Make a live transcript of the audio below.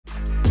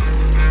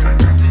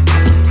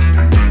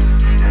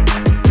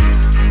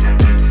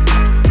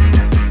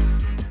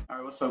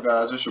up,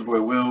 guys? It's your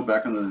boy Will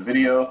back in the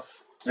video.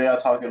 Today I'm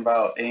talking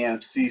about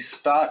AMC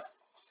stock,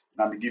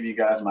 and I'm gonna give you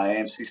guys my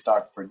AMC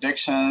stock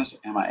predictions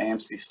and my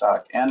AMC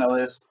stock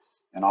analysis,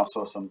 and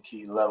also some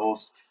key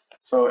levels.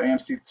 So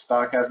AMC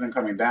stock has been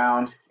coming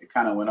down. It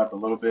kind of went up a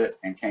little bit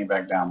and came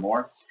back down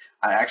more.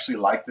 I actually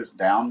like this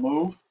down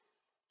move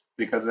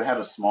because it had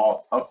a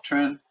small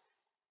uptrend.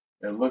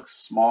 It looks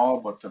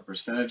small, but the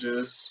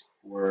percentages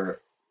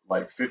were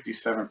like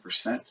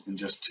 57% in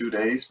just 2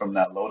 days from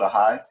that low to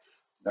high.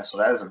 So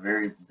that is a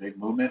very big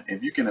movement.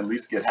 If you can at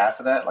least get half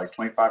of that, like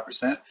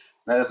 25%,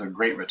 that is a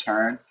great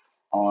return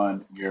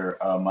on your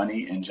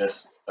money in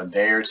just a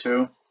day or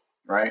two,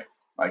 right?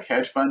 Like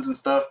hedge funds and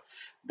stuff,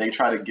 they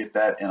try to get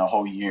that in a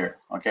whole year.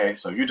 Okay,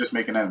 so if you're just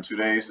making that in 2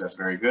 days, that's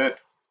very good.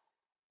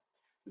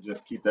 So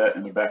just keep that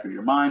in the back of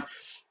your mind.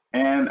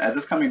 And as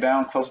it's coming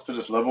down closer to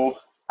this level,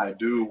 I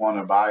do want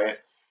to buy it.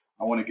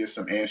 I want to get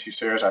some AMC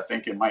shares. I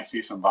think it might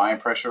see some buying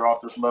pressure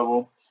off this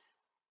level.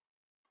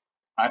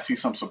 I see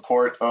some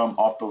support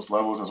off those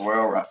levels as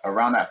well,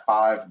 around that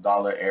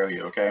 $5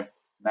 area. Okay,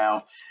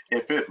 now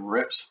if it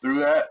rips through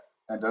that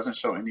and doesn't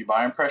show any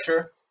buying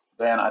pressure,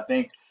 then I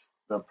think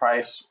the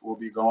price will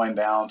be going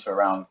down to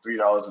around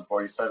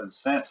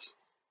 $3.47,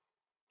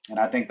 and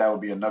I think that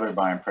would be another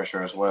buying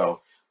pressure as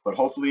well. But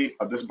hopefully,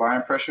 this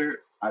buying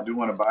pressure, I do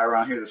want to buy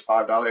around here, this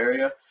 $5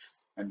 area,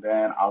 and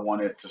then I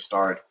want it to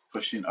start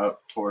pushing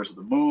up towards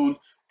the moon,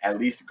 at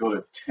least go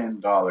to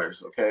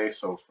 $10. Okay,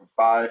 so from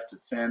 5 to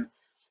 10.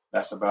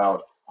 That's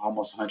about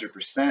almost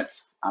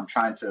 100%. I'm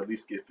trying to at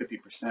least get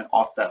 50%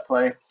 off that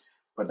play,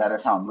 but that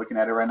is how I'm looking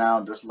at it right now.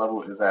 This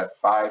level is at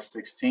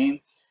 516,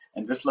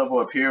 and this level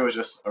up here was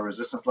just a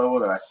resistance level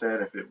that I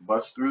said if it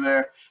busts through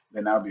there,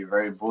 then that would be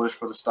very bullish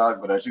for the stock.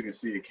 But as you can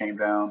see, it came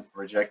down,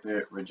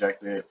 rejected,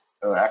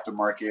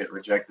 aftermarket,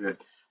 rejected.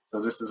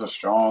 So this is a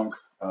strong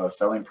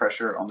selling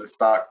pressure on this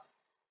stock.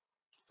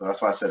 So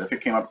that's why I said if it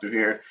came up through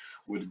here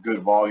with good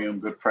volume,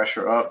 good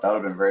pressure up, that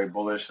would have been very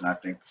bullish, and I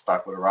think the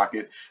stock would have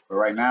rocketed. But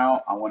right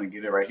now, I want to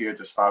get it right here at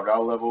this $5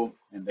 level,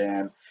 and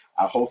then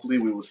hopefully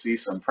we will see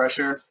some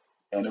pressure,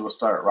 and it will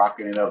start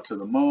rocketing up to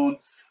the moon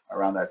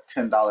around that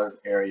 $10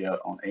 area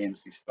on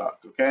AMC stock.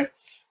 Okay,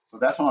 so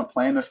that's how I'm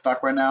playing this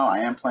stock right now. I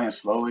am playing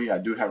slowly. I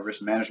do have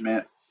risk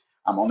management.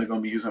 I'm only going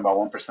to be using about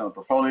 1% of the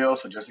portfolio,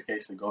 so just in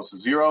case it goes to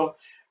zero,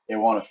 it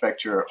won't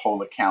affect your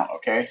whole account.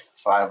 Okay,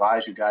 so I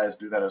advise you guys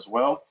do that as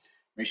well.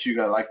 Make sure you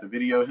guys like the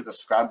video, hit the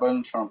subscribe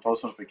button, turn on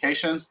post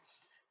notifications,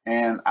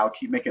 and I'll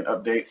keep making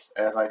updates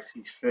as I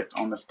see fit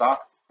on the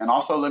stock. And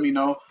also let me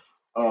know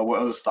what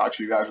other stocks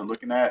you guys are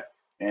looking at,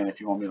 and if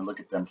you want me to look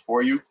at them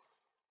for you.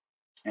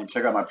 And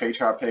check out my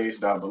Patreon page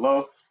down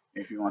below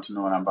if you want to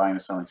know when I'm buying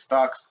and selling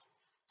stocks.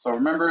 So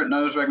remember,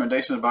 none of this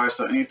recommendation to buy or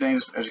sell anything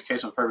is for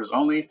educational purpose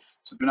only.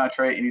 So do not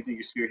trade anything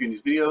you see or hear in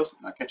these videos,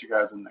 and I'll catch you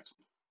guys in the next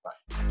one.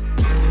 Bye.